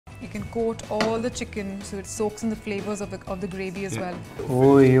You can coat all the chicken so it soaks in the flavors of the gravy as well.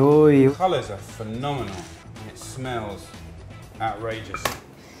 Oi, oi. The colours are phenomenal. It smells outrageous.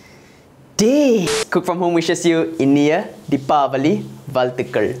 Day. Cook from Home wishes you Inia Deepavali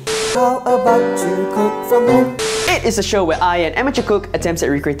Valtikal. How about you cook from home? It is a show where I, an amateur cook, attempts at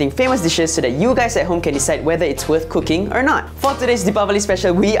recreating famous dishes so that you guys at home can decide whether it's worth cooking or not. For today's Deepavali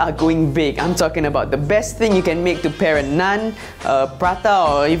special, we are going big. I'm talking about the best thing you can make to pair a naan, a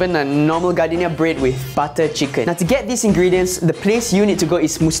prata or even a normal gardenia bread with butter chicken. Now to get these ingredients, the place you need to go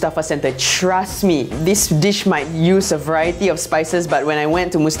is Mustafa Center. Trust me, this dish might use a variety of spices, but when I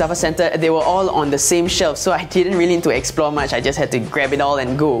went to Mustafa Center, they were all on the same shelf, so I didn't really need to explore much. I just had to grab it all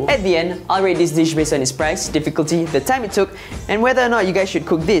and go. At the end, I'll rate this dish based on its price, difficulty, the time it took, and whether or not you guys should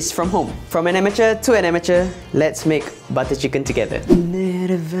cook this from home. From an amateur to an amateur, let's make butter chicken together.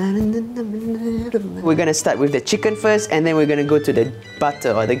 We're gonna start with the chicken first, and then we're gonna go to the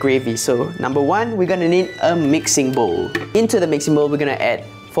butter or the gravy. So number one, we're gonna need a mixing bowl. Into the mixing bowl, we're gonna add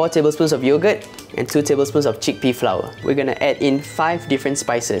 4 tablespoons of yogurt and 2 tablespoons of chickpea flour. We're gonna add in 5 different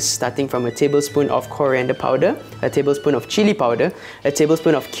spices, starting from a tablespoon of coriander powder, a tablespoon of chili powder, a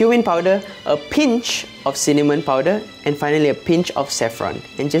tablespoon of cumin powder, a pinch of cinnamon powder, and finally a pinch of saffron.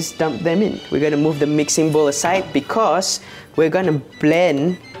 And just dump them in. We're gonna move the mixing bowl aside because we're gonna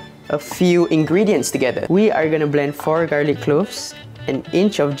blend a few ingredients together. We are gonna blend 4 garlic cloves, an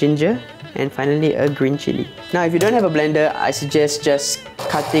inch of ginger, and finally a green chili. Now if you don't have a blender, I suggest just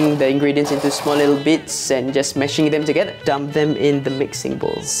cutting the ingredients into small little bits and just mashing them together. Dump them in the mixing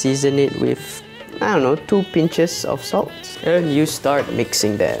bowl. Season it with, I don't know, 2 pinches of salt. And you start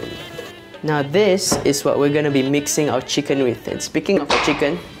mixing them. Now this is what we're gonna be mixing our chicken with. And speaking of our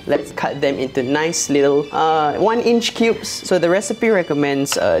chicken, let's cut them into nice little 1-inch cubes. So the recipe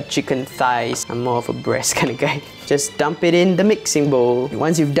recommends chicken thighs. I'm more of a breast kind of guy. Just dump it in the mixing bowl.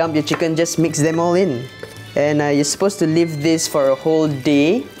 Once you've dumped your chicken, just mix them all in. And you're supposed to leave this for a whole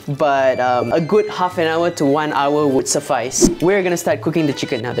day, but a good half an hour to 1 hour would suffice. We're gonna start cooking the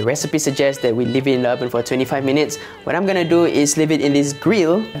chicken. Now the recipe suggests that we leave it in the oven for 25 minutes. What I'm gonna do is leave it in this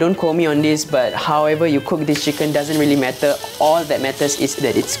grill. Don't quote me on this, but however you cook this chicken doesn't really matter. All that matters is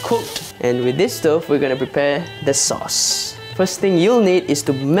that it's cooked. And with this stove, we're gonna prepare the sauce. First thing you'll need is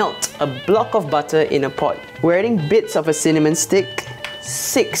to melt a block of butter in a pot. We're adding bits of a cinnamon stick,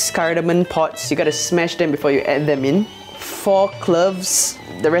 6 cardamom pods, you gotta smash them before you add them in, 4 cloves.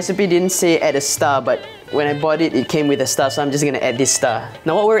 The recipe didn't say add a star, but when I bought it, it came with a star, so I'm just gonna add this star.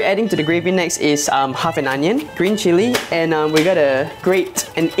 Now what we're adding to the gravy next is half an onion, green chili, and we gotta grate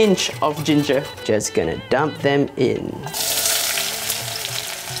an inch of ginger. Just gonna dump them in.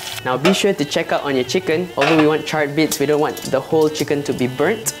 Now be sure to check out on your chicken. Although we want charred bits, we don't want the whole chicken to be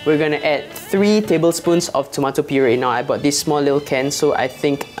burnt. We're gonna add 3 tablespoons of tomato puree. Now I bought this small little can, so I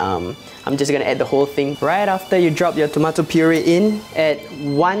think I'm just gonna add the whole thing. Right after you drop your tomato puree in, add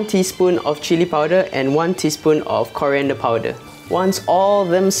 1 teaspoon of chili powder and 1 teaspoon of coriander powder. Once all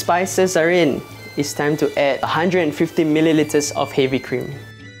them spices are in, it's time to add 150 milliliters of heavy cream.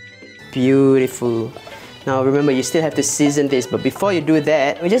 Beautiful. Now remember, you still have to season this, but before you do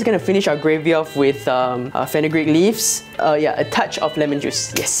that, we're just gonna finish our gravy off with fenugreek leaves. Yeah, a touch of lemon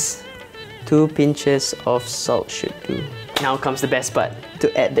juice, yes. 2 pinches of salt should do. Now comes the best part,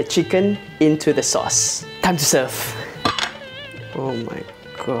 to add the chicken into the sauce. Time to serve. Oh my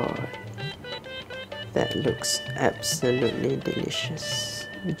god. That looks absolutely delicious.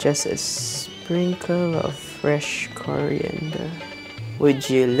 Just a sprinkle of fresh coriander. Would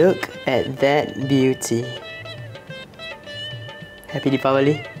you look at that beauty? Happy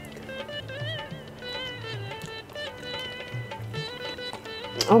Deepavali!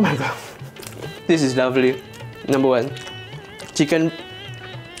 Oh my god, this is lovely. Number 1, chicken,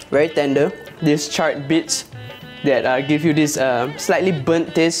 very tender. These charred bits that give you this slightly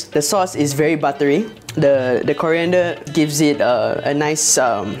burnt taste. The sauce is very buttery. The coriander gives it a nice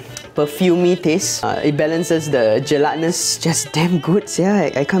perfumey taste. It balances the gelatinous just damn good.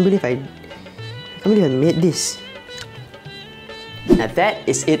 Yeah, I can't believe I made this. Now that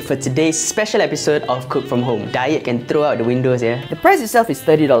is it for today's special episode of Cook From Home. Diet can throw out the windows, yeah? The price itself is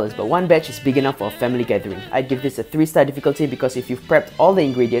 $30, but one batch is big enough for a family gathering. I'd give this a 3-star difficulty because if you've prepped all the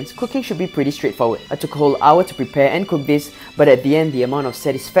ingredients, cooking should be pretty straightforward. I took a whole hour to prepare and cook this, but at the end, the amount of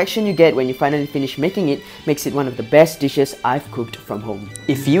satisfaction you get when you finally finish making it makes it one of the best dishes I've cooked from home.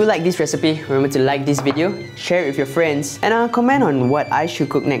 If you like this recipe, remember to like this video, share it with your friends, and comment on what I should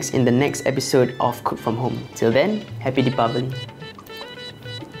cook next in the next episode of Cook From Home. Till then, happy Deepavali!